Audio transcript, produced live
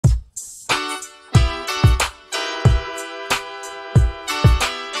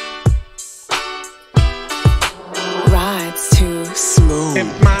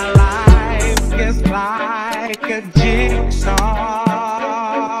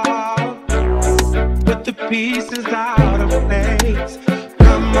pieces out of place.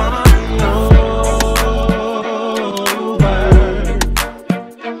 Come on over,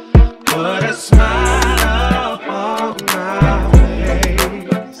 put a smile upon my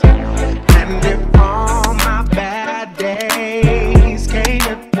face, and if all my bad days came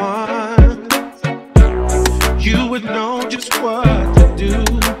at once, you would know just what to do.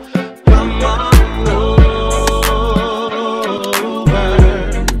 Come on over,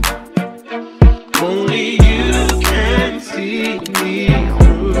 only you can see me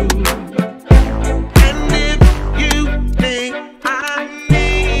through. And if you think I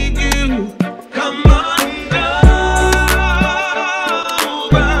need you, come on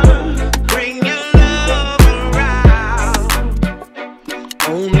over, bring your love around.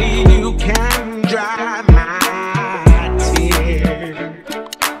 Only you can dry my tears.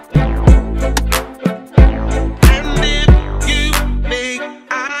 And if you think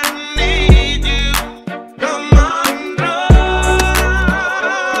I need you, come on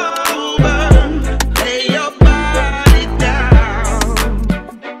over, lay your body down.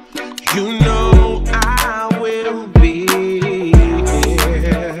 You know I will be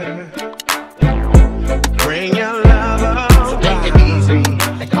here. Bring your love So take it easy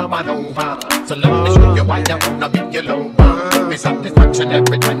and come on over. So let me show you why you wanna be your lover. Me satisfaction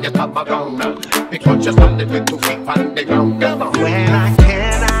every time you come around, because you're standing with 2 feet on the ground. Come on. when I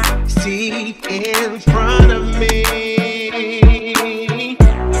cannot see in front of me,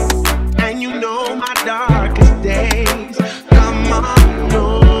 and you know my darkest days. Come on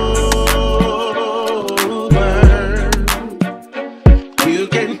over, you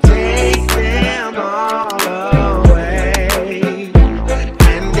can take them all away,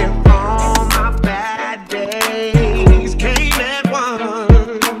 and if all my bad days came at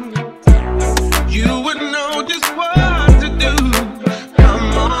once, you would know just what to do.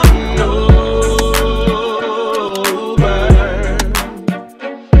 Come on over,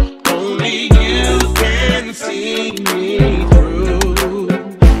 only you can see me through.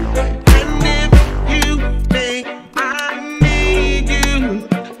 And if you think I need you,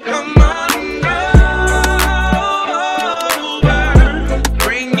 come on over,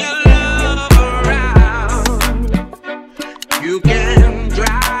 bring your love around. You can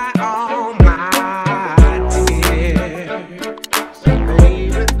dry all my tears,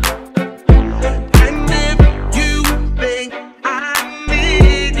 baby. And if you think I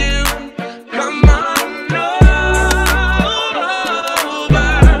need you, come on over,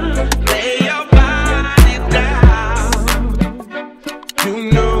 lay your body down. You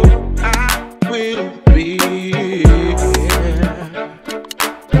know I will be here.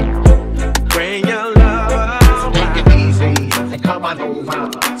 Bring your love Take it easy and come on over.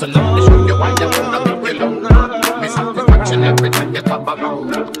 So let me show you why you wanna be your lover. Me satisfaction every time you come around,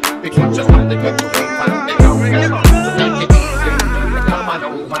 because you're standing with 2 feet on the ground. So take it easy and come on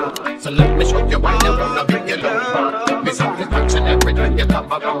over. So let me show you why you wanna be your lover. Me satisfaction every time you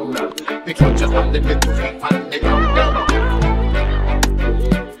come around, because you're standing with 2 feet on the ground.